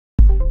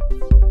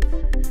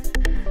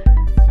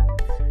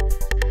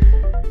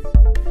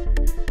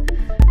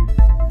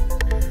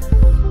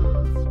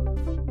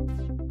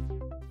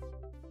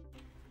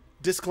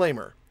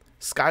Disclaimer: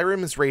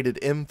 Skyrim is rated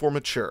M for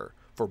mature,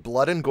 for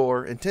blood and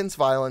gore, intense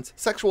violence,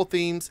 sexual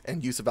themes,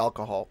 and use of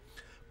alcohol.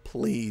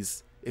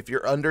 Please, if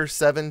you're under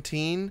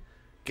 17,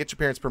 get your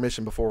parents'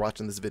 permission before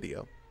watching this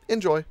video.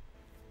 Enjoy.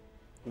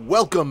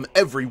 Welcome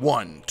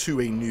everyone to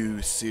a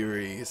new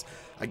series.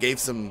 I gave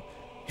some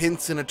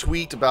hints in a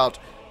tweet about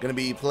going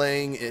to be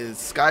playing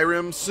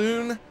Skyrim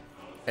soon,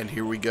 and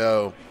here we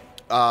go.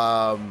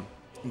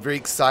 I'm very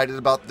excited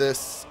about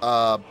this,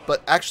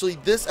 but actually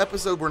this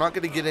episode we're not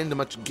going to get into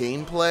much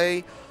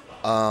gameplay.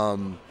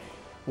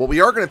 What we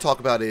are going to talk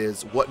about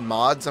is what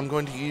mods I'm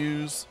going to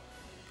use,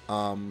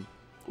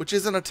 which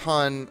isn't a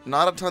ton,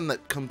 not a ton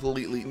that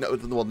completely, no,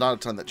 well, not a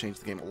ton that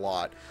changed the game a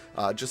lot,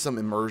 just some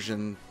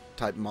immersion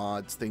type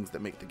mods, things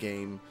that make the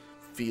game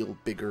feel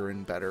bigger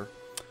and better.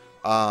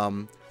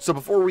 So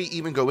before we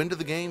even go into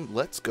the game,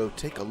 let's go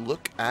take a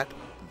look at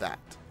that.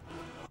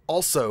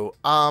 Also,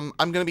 I'm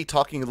going to be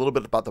talking a little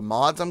bit about the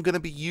mods I'm going to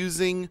be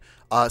using,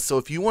 so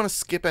if you want to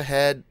skip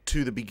ahead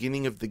to the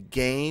beginning of the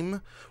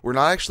game, we're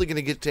not actually going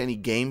to get to any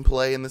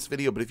gameplay in this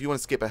video, but if you want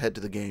to skip ahead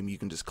to the game, you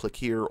can just click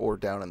here or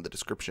down in the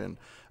description,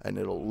 and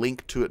it'll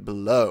link to it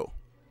below.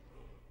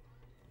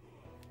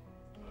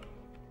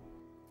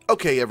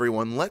 Okay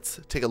everyone, let's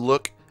take a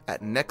look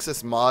at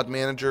Nexus Mod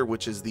Manager,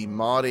 which is the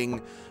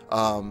modding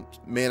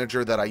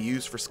manager that I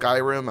use for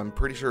Skyrim. I'm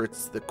pretty sure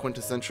it's the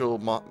quintessential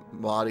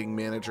modding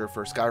manager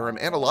for Skyrim,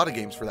 and a lot of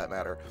games for that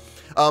matter.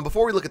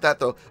 Before we look at that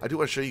though, I do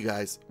want to show you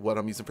guys what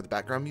I'm using for the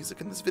background music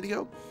in this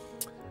video.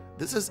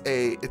 This is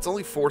it's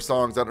only 4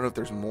 songs. I don't know if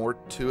there's more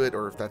to it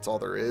or if that's all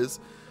there is.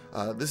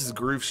 This is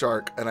Groove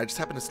Shark, and I just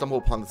happened to stumble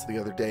upon this the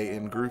other day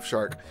in Groove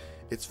Shark.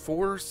 It's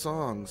 4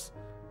 songs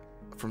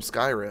from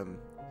Skyrim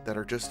that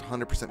are just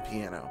 100%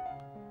 piano.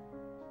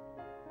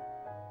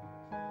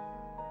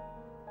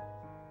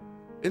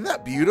 Isn't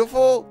that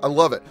beautiful? I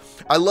love it.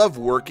 I love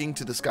working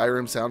to the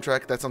Skyrim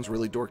soundtrack. That sounds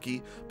really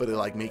dorky, but it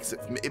like makes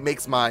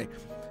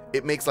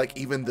like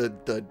even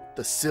the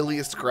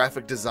silliest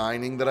graphic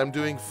designing that I'm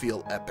doing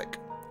feel epic.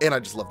 And I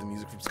just love the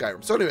music from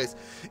Skyrim. So anyways,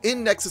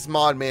 in Nexus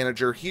Mod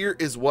Manager, here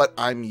is what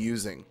I'm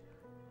using.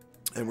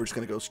 And we're just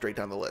going to go straight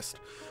down the list.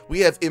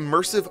 We have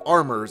Immersive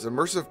Armors.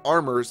 Immersive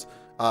Armors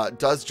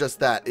does just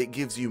that. It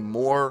gives you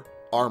more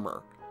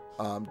armor.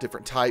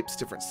 Different types,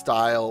 different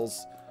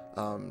styles,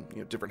 you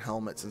know, different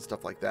helmets and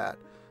stuff like that.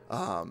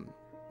 I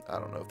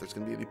don't know if there's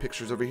going to be any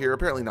pictures over here.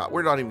 Apparently not.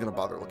 We're not even going to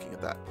bother looking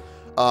at that.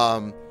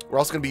 We're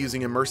also going to be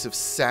using Immersive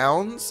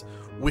Sounds,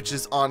 which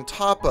is on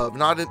top of,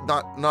 not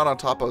on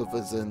top of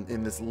as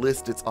in this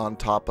list it's on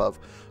top of,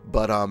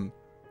 but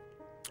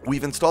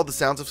we've installed the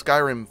Sounds of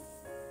Skyrim.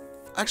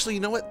 Actually,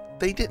 you know what?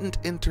 They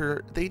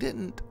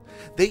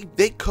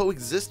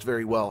coexist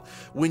very well.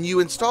 When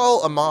you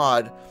install a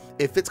mod,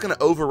 if it's going to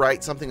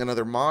overwrite something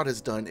another mod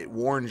has done, it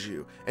warns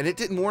you. And it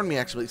didn't warn me,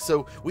 actually.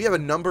 So we have a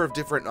number of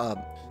different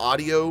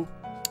audio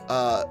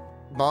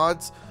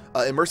mods.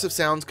 Immersive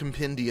Sounds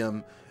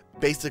Compendium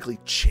basically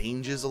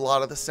changes a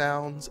lot of the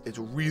sounds. It's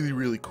really,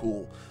 really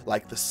cool.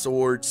 Like the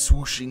sword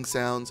swooshing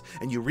sounds.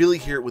 And you really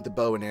hear it with the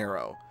bow and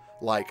arrow.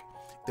 Like,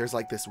 there's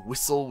like this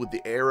whistle with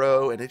the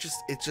arrow, and it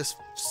just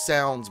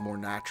sounds more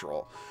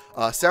natural.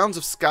 Sounds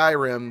of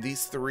Skyrim,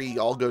 these 3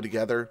 all go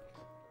together.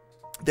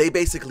 They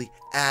basically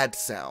add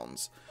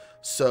sounds.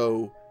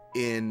 So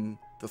in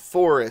the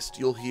forest,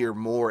 you'll hear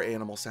more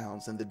animal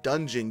sounds. In the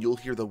dungeon, you'll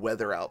hear the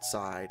weather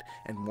outside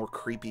and more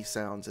creepy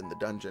sounds in the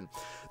dungeon.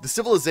 The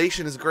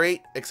civilization is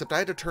great, except I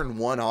had to turn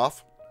one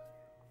off.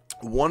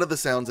 One of the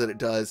sounds that it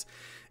does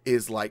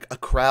is like a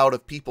crowd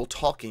of people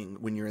talking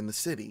when you're in the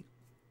city.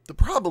 The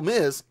problem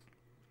is,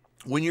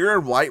 when you're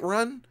in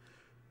Whiterun,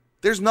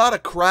 there's not a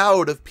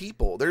crowd of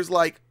people. There's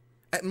like,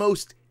 at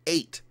most,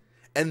 8.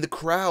 And the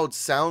crowd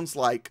sounds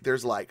like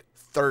there's like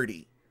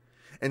 30.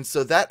 And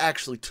so that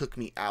actually took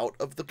me out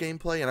of the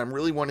gameplay, and I'm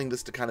really wanting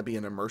this to kind of be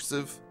an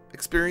immersive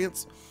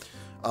experience.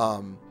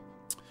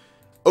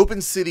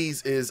 Open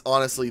Cities is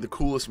honestly the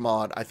coolest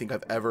mod I think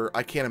I've ever,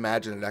 I can't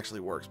imagine it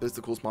actually works, but it's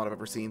the coolest mod I've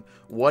ever seen.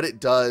 What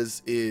it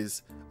does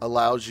is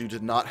allows you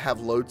to not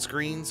have load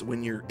screens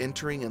when you're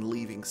entering and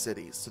leaving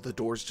cities. So the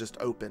doors just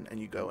open and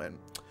you go in.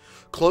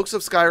 Cloaks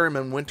of Skyrim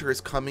and Winter is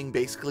Coming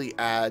basically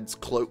adds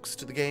cloaks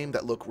to the game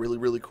that look really,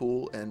 really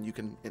cool, and you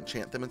can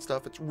enchant them and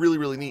stuff. It's really,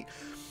 really neat.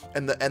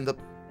 And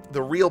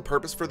the real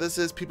purpose for this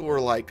is people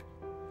were like,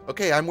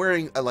 okay, I'm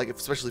wearing, like,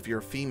 especially if you're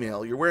a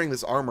female, you're wearing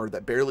this armor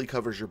that barely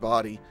covers your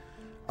body.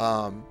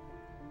 And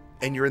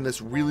you're in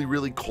this really,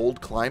 really cold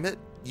climate,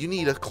 you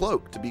need a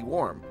cloak to be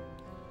warm.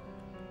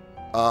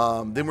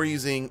 Then we're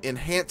using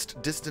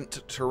Enhanced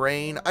Distant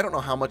Terrain. I don't know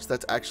how much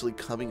that's actually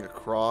coming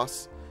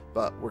across,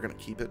 but we're going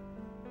to keep it.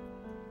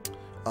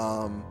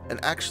 And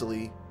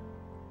actually,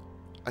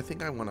 I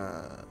think I want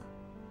to...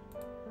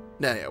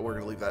 Nah, yeah, we're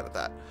going to leave that at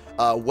that.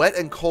 Wet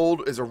and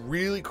Cold is a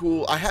really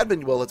cool...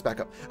 well, let's back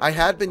up. I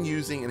had been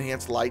using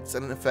Enhanced Lights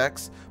and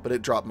Effects, but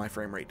it dropped my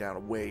frame rate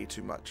down way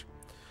too much.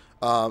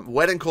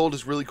 Wet and Cold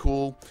is really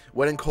cool.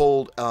 Wet and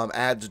Cold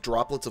adds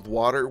droplets of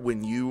water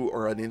when you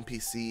or an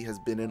NPC has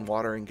been in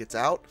water and gets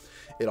out.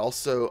 It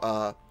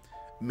also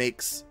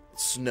makes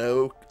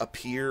snow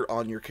appear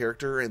on your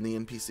character and the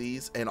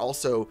NPCs, and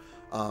also,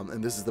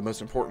 and this is the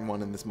most important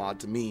one in this mod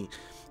to me,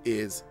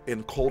 is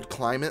in cold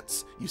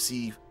climates you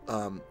see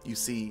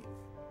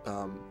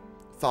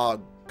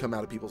fog come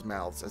out of people's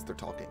mouths as they're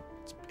talking.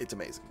 It's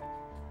amazing.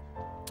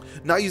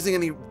 Not using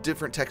any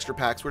different texture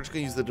packs. We're just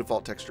gonna use the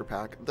default texture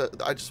pack. I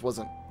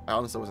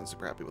honestly wasn't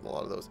super happy with a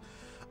lot of those.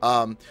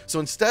 So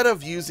instead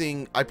of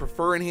using, I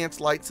prefer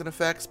enhanced lights and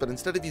effects, but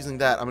instead of using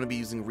that, I'm going to be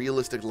using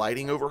realistic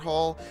lighting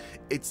overhaul.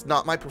 It's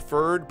not my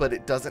preferred, but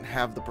it doesn't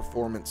have the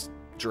performance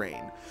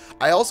drain.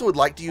 I also would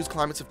like to use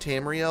Climates of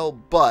Tamriel,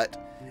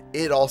 but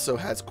it also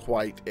has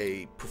quite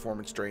a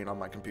performance drain on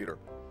my computer.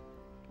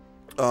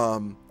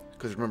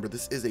 Because remember,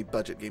 this is a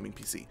budget gaming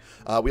PC.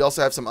 We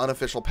also have some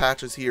unofficial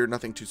patches here,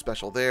 nothing too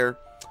special there.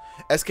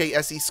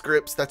 SKSE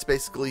scripts, that's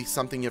basically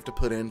something you have to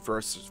put in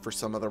for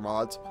some other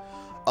mods.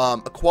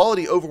 A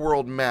quality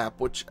overworld map,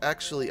 which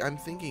actually I'm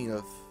thinking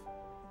of.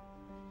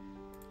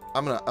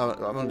 I'm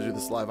gonna do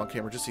this live on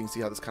camera just so you can see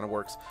how this kind of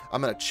works.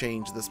 I'm gonna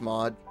change this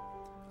mod.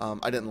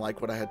 I didn't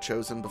like what I had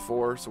chosen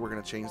before, so we're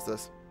gonna change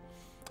this.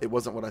 It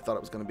wasn't what I thought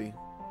it was gonna be.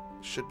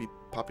 Should be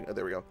popping. Oh,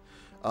 there we go.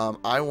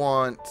 I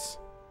want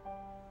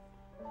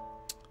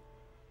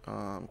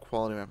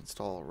quality map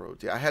install all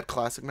roads. Yeah, I had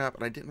classic map,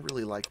 and I didn't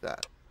really like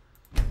that.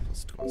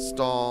 Let's do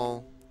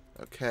install.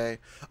 Okay.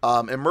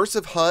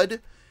 Immersive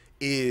HUD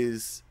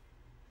is,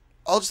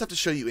 I'll just have to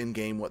show you in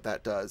game what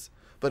that does.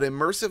 But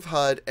Immersive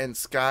HUD and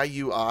Sky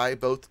UI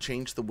both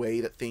change the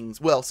way that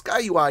things, well,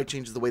 Sky UI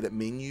changes the way that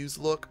menus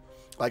look,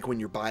 like when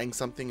you're buying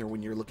something or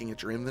when you're looking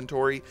at your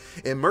inventory.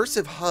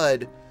 Immersive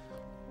HUD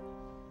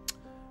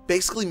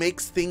basically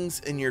makes things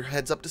in your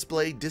heads-up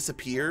display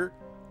disappear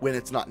when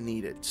it's not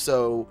needed.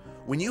 So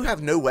when you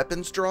have no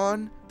weapons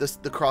drawn, the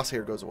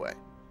crosshair goes away.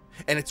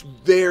 And it's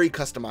very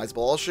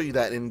customizable. I'll show you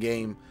that in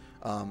game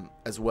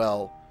as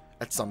well.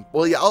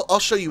 Well, yeah, I'll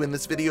show you in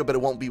this video, but it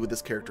won't be with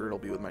this character. It'll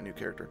be with my new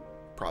character.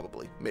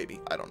 Probably. Maybe.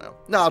 I don't know.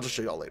 No, I'll just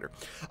show you all later.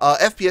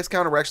 FPS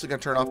counter, we're actually going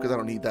to turn off because I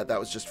don't need that. That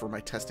was just for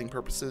my testing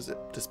purposes. It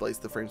displays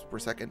the frames per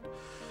second.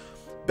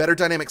 Better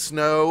dynamic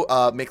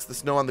snow makes the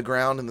snow on the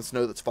ground and the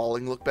snow that's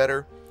falling look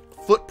better.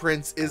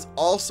 Footprints is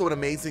also an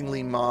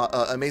amazingly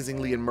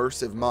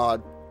immersive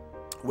mod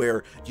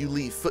where you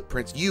leave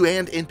footprints. You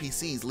and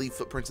NPCs leave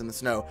footprints in the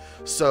snow.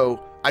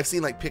 So I've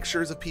seen like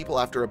pictures of people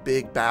after a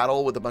big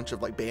battle with a bunch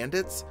of like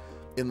bandits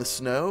in the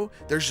snow.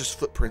 There's just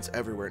footprints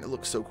everywhere and it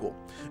looks so cool.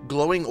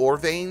 Glowing ore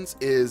veins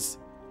is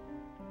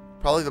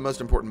probably the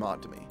most important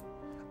mod to me.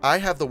 I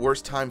have the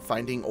worst time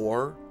finding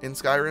ore in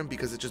Skyrim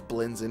because it just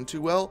blends in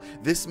too well.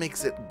 This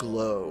makes it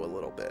glow a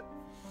little bit.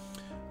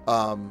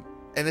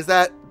 And is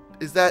that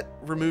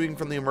removing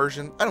from the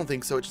immersion? I don't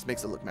think so. It just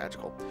makes it look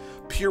magical.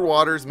 Pure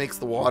waters makes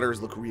the waters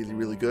look really,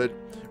 really good.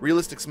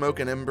 Realistic smoke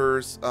and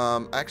embers.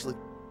 Actually,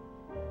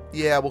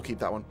 yeah, we'll keep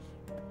that one.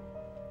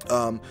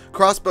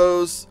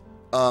 Crossbows,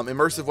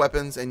 immersive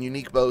weapons, and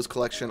unique bows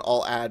collection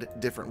all add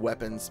different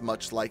weapons,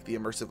 much like the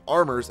immersive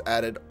armors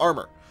added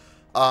armor.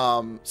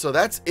 So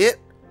that's it.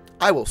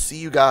 I will see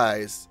you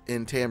guys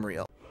in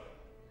Tamriel.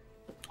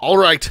 All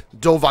right,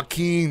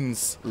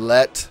 Dovahkiins.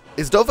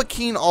 Is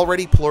Dovahkiin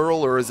already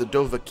plural, or is it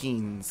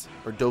Dovahkiins?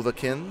 Or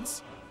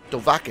Dovahkins?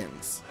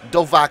 Dovahkins.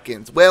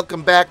 Dovahkins.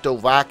 Welcome back,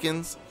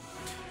 Dovahkins.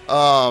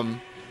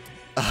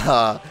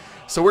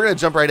 So we're going to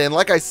jump right in.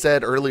 Like I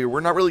said earlier, we're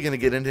not really going to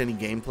get into any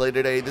gameplay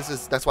today.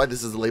 That's why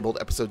this is labeled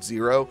episode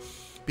 0,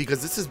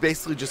 because this is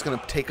basically just going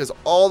to take us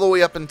all the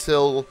way up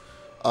until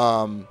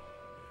I'm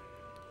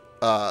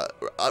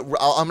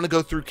going to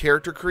go through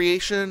character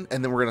creation,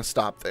 and then we're going to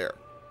stop there.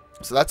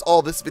 So that's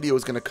all this video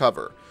is going to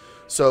cover.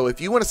 So if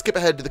you want to skip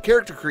ahead to the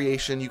character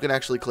creation, you can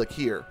actually click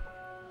here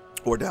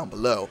or down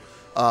below.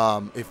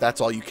 If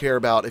that's all you care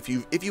about. If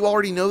you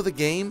already know the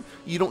game,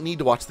 you don't need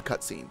to watch the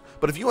cutscene.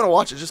 But if you want to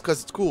watch it just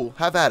because it's cool,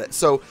 have at it.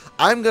 So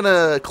I'm going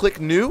to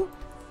click new,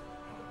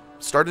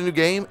 start a new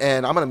game,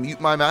 and I'm going to mute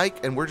my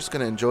mic, and we're just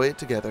going to enjoy it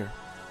together.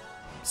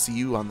 See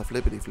you on the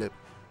flippity flip.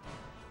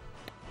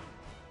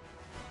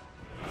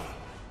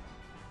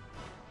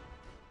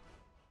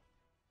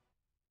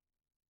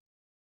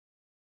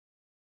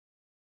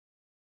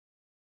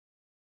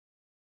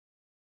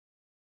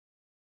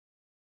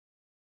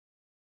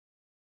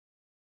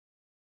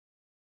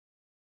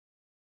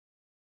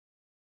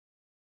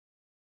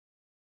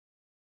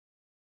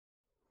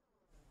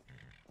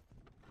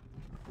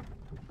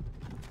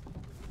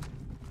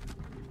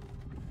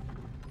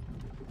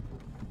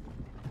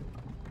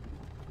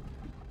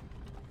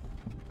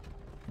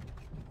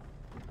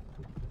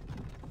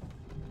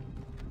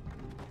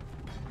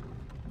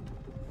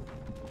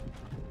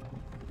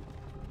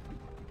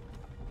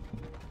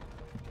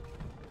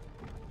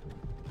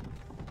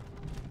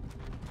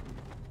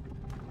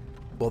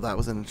 Well, that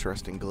was an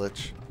interesting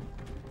glitch.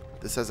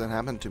 This hasn't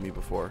happened to me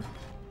before.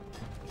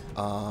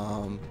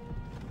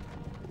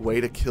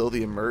 Way to kill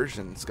the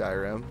immersion,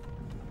 Skyrim.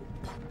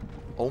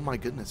 Oh my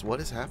goodness, what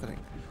is happening?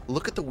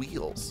 Look at the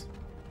wheels.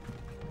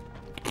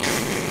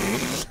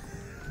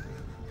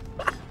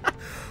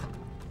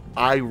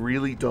 I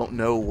really don't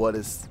know what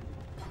is...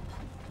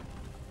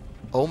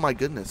 Oh my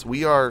goodness,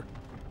 we are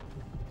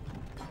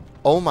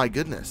Oh my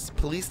goodness.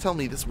 Please tell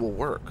me this will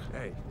work.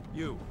 Hey,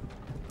 you're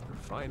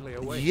finally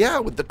awake. Yeah,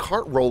 with the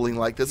cart rolling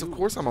like this, of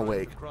course I'm tried to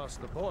awake. Cross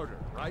the border,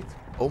 right?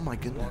 Oh my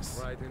goodness.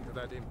 Walked right into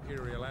that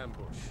Imperial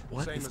ambush.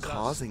 What Same is as us.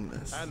 causing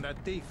this? And that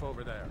thief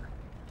over there.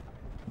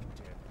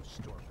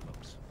 Damn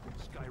stormcloaks.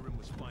 Skyrim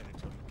was fine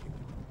until you came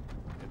along.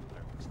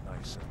 Empire was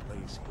nice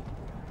and lazy.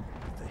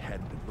 If they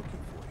hadn't been looking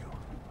for you,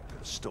 could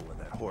have stolen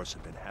that horse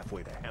and been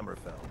halfway to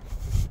Hammerfell.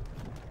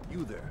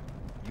 You there,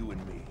 you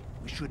and me,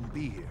 we shouldn't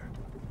be here.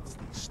 It's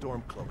these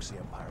stormcloaks the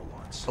Empire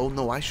wants. Oh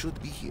no, I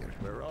should be here.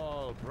 We're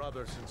all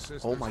brothers and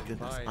sisters. Oh my in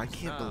goodness, I binds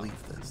can't now.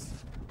 believe this.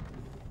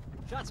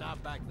 Shut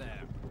up back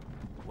there.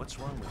 What's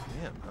wrong with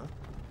him, huh?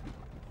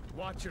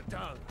 Watch your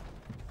tongue.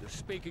 You're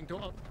speaking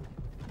to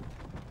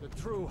the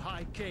true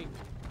High King.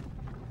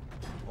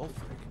 Ulfric,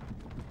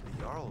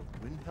 the Jarl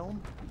of Windhelm?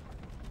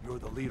 You're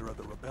the leader of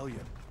the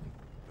rebellion.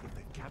 But if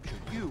they captured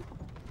you...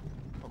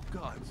 Oh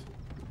gods,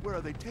 where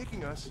are they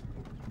taking us?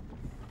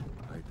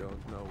 I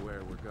don't know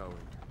where we're going,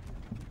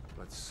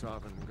 but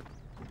Sovereign...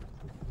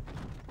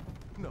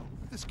 No,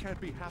 this can't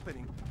be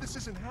happening. This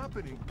isn't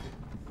happening.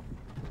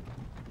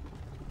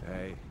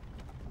 Hey,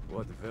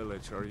 what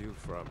village are you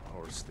from,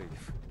 horse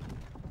thief?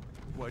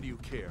 Why do you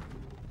care?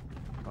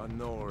 A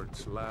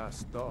Nord's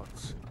last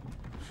thoughts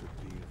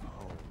should be of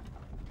home.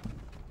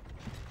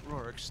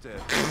 Rorikstead.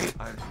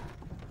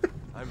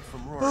 I'm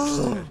from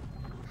Rorikstead.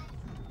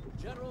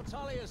 General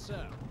Tullius,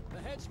 sir. The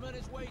headsman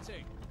is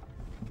waiting.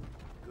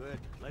 Good.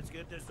 Let's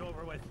get this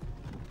over with.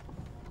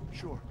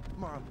 Sure.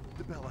 Mara,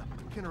 Debella,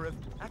 Kinnereth,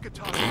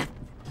 Akatana,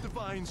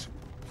 Divines,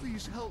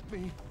 please help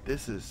me.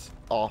 This is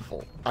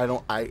awful. I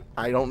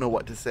don't know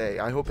what to say.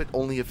 I hope it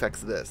only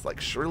affects this.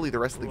 Like, surely the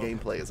rest of the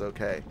gameplay is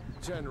okay.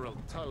 General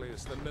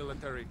Tullius, the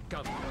military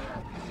governor.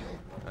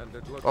 And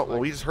it looks Oh, well,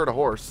 like we just heard a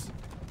horse.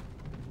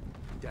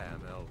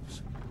 damn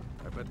elves.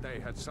 I bet they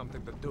had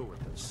something to do with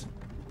this.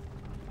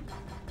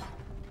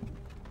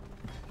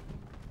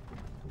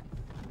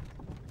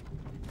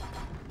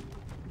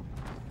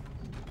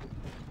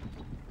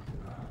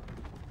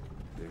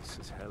 This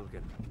is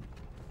Helgen.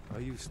 I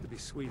used to be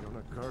sweet on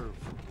a girl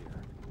from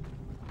here.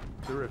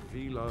 The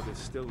Revealod is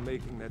still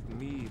making that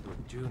mead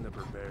with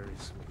juniper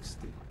berries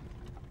mixed in.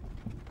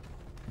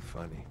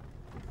 Funny,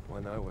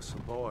 when I was a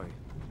boy,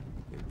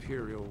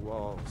 imperial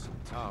walls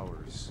and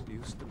towers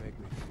used to make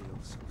me feel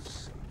so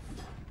safe.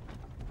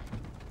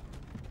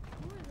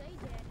 Who are they,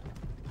 Daddy?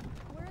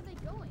 Where are they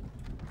going?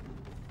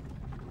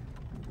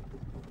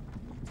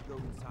 Let's go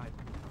inside.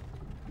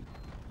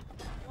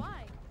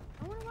 Why?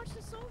 I want to watch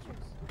the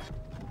soldiers.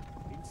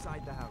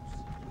 Inside the house.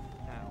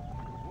 Now.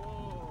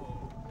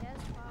 Whoa.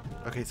 Yes,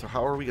 Papa. Okay, so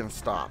how are we gonna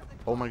stop?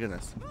 Oh my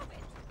goodness.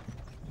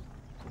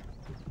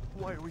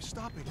 Why are we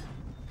stopping?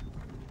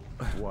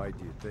 Why do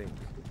you think?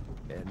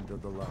 End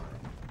of the line.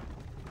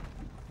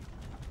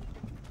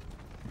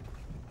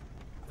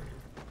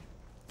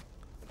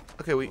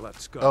 Okay,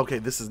 Let's go. Okay,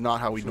 this is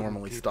not how we Shouldn't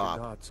normally keep the stop.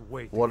 gods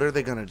waiting What are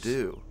they for gonna us.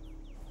 do?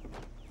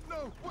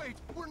 No, wait,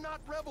 we're not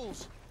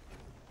rebels.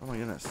 Oh my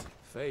goodness.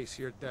 Face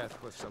your death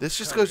with some This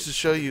just goes to courage.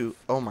 show you.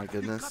 Oh my You've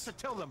got goodness. to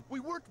tell them we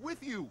worked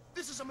with you.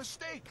 This is a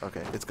mistake.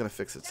 Okay, it's gonna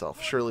fix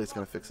itself. Surely it's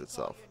gonna fix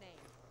itself.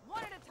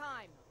 One at a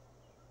time.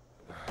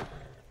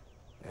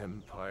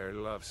 Empire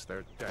loves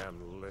their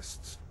damn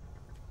lists.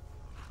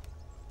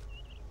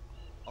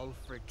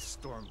 Ulfric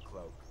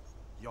Stormcloak,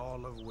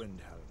 Jarl of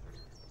Windhelm.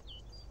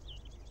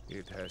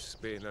 It has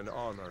been an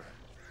honor,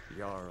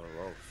 Jarl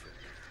Ulfric.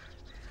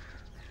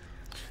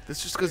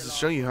 This just goes to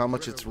show you how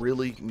much it's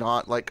really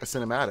not like a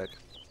cinematic.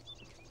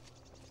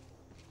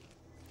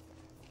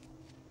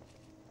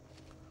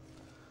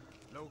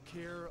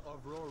 Lokir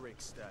of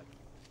Rorikstead.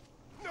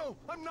 No,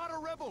 I'm not a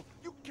rebel.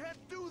 You can't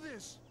do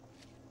this.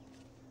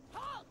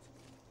 Halt!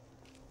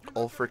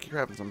 Ulfric, you're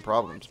having some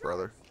problems,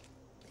 brother.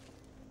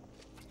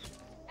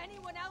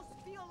 Anyone else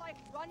feel like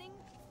running?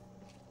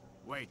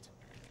 Wait.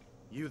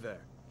 You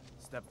there.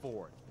 Step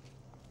forward.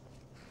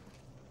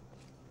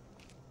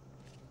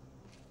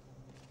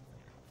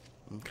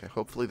 Okay,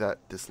 hopefully that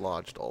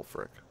dislodged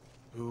Ulfric.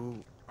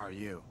 Who are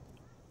you?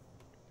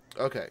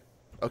 Okay.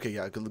 Okay,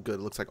 yeah, good, good.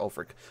 Looks like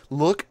Ulfric.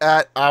 Look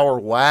at our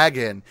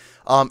wagon.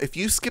 If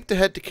you skipped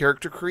ahead to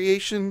character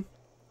creation,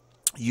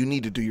 you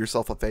need to do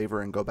yourself a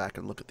favor and go back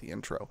and look at the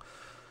intro.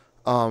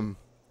 Modding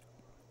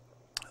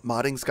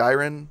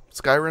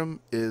Skyrim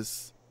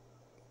is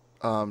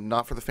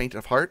not for the faint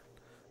of heart,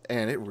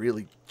 and it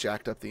really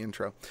jacked up the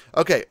intro.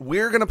 Okay,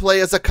 we're gonna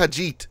play as a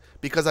Khajiit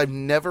because I've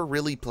never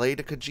really played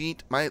a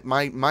Khajiit.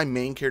 My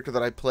main character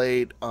that I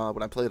played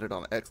when I played it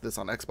on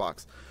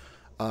Xbox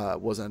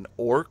was an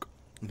orc.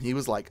 He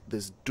was like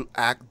this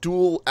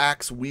dual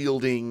axe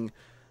wielding,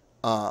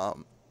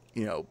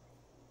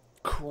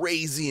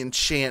 crazy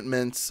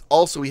enchantments.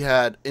 Also, he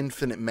had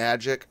infinite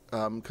magic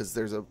because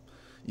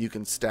you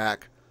can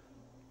stack.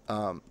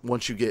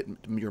 Once you get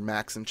your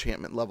max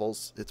enchantment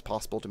levels, it's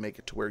possible to make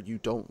it to where you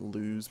don't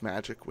lose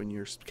magic when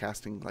you're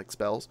casting like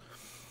spells.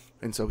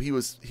 And so he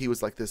was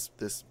like this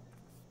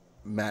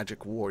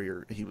magic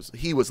warrior.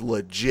 He was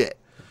legit.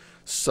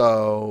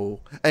 So,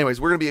 anyways,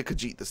 we're gonna be a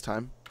Khajiit this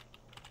time.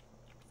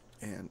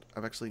 And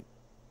I've actually...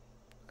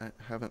 I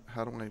haven't...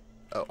 How do I...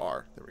 Oh,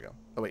 R. There we go.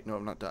 Oh, wait. No,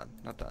 I'm not done.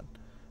 Not done.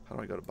 How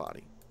do I go to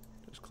body?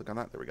 Just click on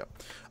that. There we go.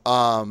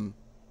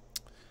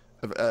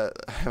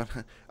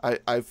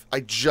 I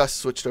just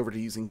switched over to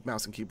using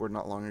mouse and keyboard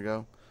not long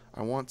ago.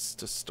 I want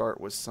to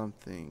start with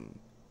something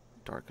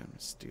dark and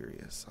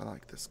mysterious. I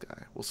like this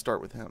guy. We'll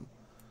start with him.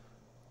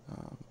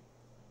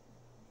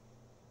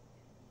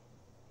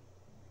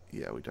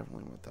 Yeah, we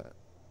definitely want that.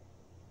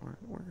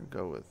 We're gonna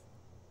go with...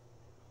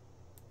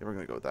 Yeah, we're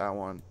gonna go with that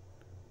one.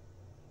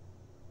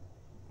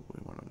 We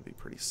want him to be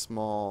pretty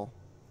small.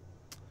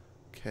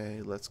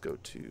 Okay, let's go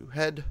to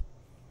head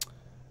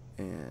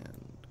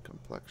and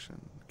complexion.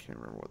 I can't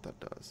remember what that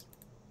does.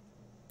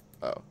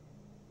 Oh,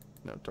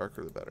 no,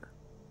 darker the better.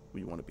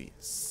 We want to be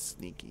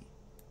sneaky.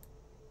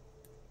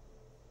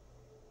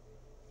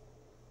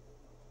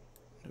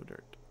 No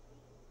dirt.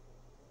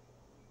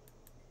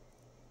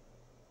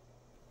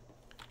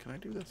 Can I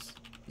do this?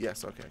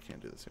 Yes, okay, I can't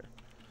do this here.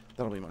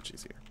 That'll be much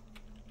easier.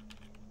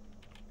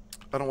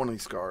 I don't want any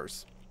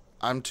scars.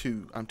 I'm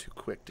too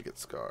quick to get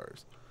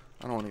scars.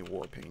 I don't want any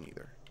war paint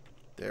either.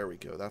 There we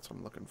go. That's what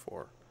I'm looking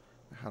for.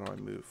 How do I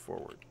move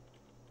forward?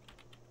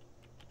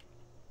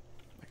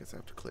 I guess I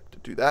have to click to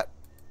do that.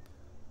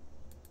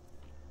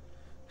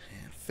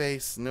 And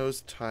face,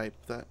 nose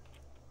type. That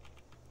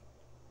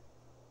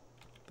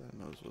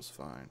nose was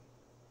fine.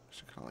 I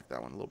should kind of like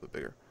that one a little bit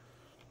bigger.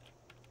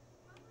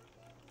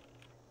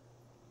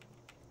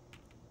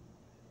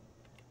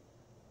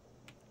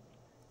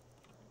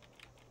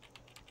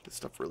 This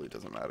stuff really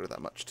doesn't matter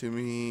that much to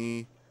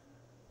me.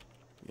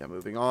 Yeah,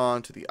 moving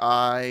on to the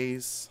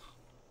eyes.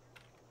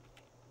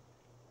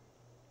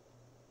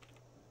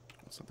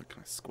 Something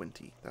kind of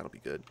squinty. That'll be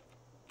good.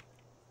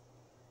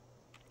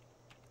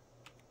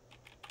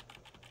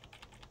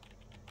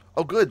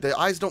 Oh, good. The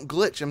eyes don't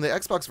glitch. In the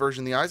Xbox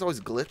version, the eyes always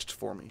glitched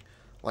for me.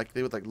 Like,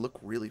 they would, like, look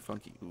really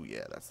funky. Ooh,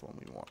 yeah, that's the one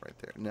we want right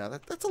there. No,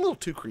 that's a little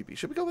too creepy.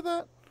 Should we go with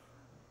that?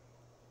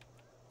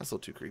 That's a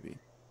little too creepy.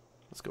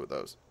 Let's go with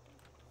those.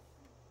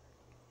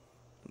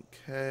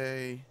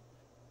 Okay.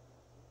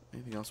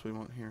 Anything else we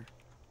want here?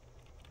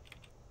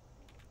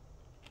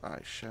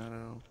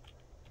 Eyeshadow.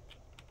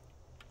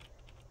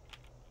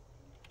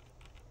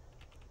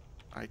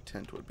 Eye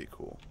tint would be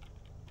cool.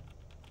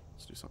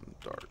 Let's do something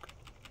dark.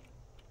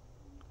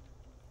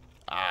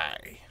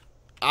 Eye.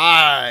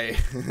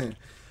 I'm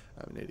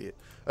an idiot.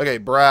 Okay,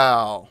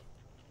 brow.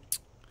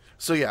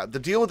 So yeah, the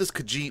deal with this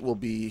Khajiit will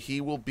be,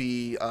 he will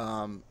be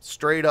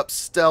straight up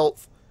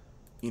stealth,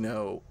 you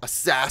know,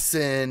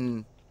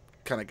 assassin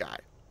kind of guy.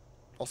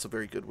 Also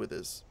very good with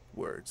his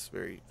words.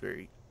 Very,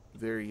 very,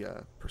 very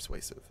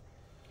persuasive.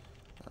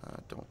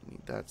 Don't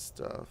need that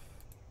stuff.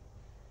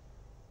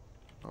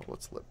 Oh,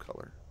 what's lip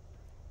color?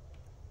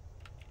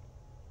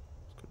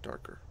 Let's go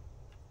darker.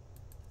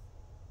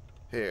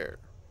 Hair.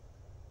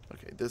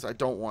 Okay, this, I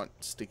don't want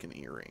sticking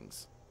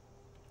earrings.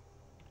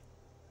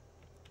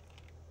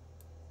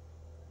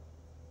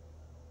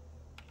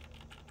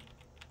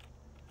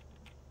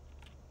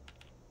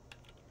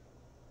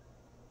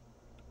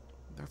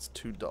 That's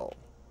too dull.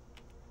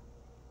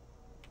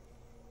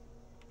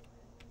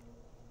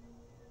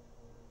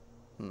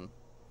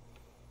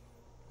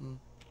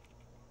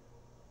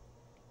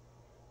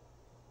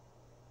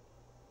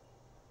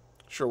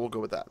 Sure, we'll go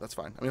with that. That's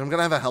fine. I mean, I'm going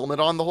to have a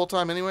helmet on the whole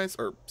time anyways,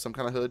 or some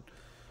kind of hood.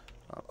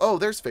 Oh,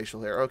 there's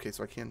facial hair. Okay,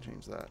 so I can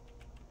change that.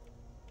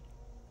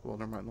 Well,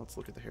 never mind. Let's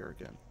look at the hair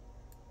again.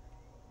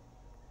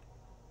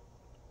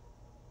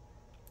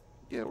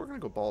 Yeah, we're going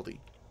to go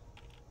baldy.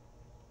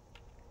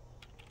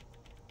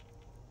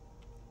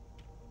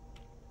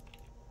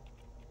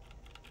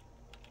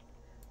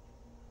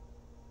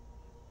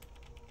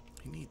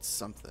 He needs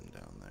something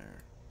down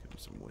there. Give him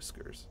some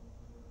whiskers.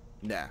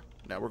 Nah,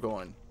 we're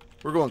going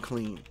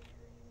clean.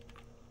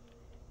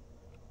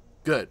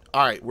 Good.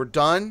 All right, we're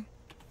done.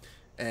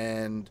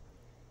 And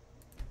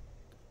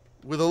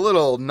with a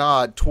little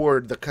nod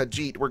toward the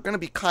Khajiit, we're going to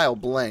be Kyle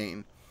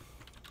Blane.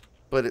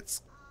 But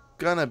it's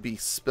going to be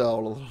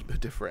spelled a little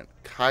bit different.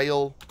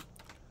 Kyle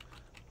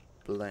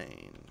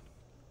Blane.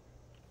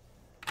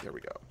 There we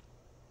go.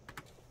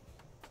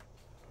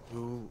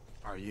 Who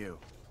are you?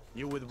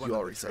 You with one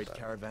of the trade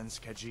caravans,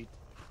 Khajiit?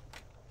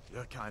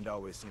 Your kind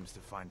always seems to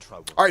find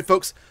trouble. All right,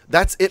 folks,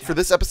 that's it for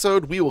this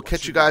episode. We will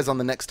catch you guys on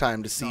the next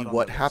time to see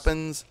what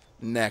happens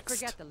next.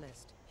 Forget the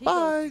list. He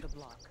Bye. goes to the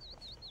block.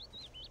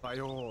 By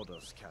your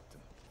orders, Captain.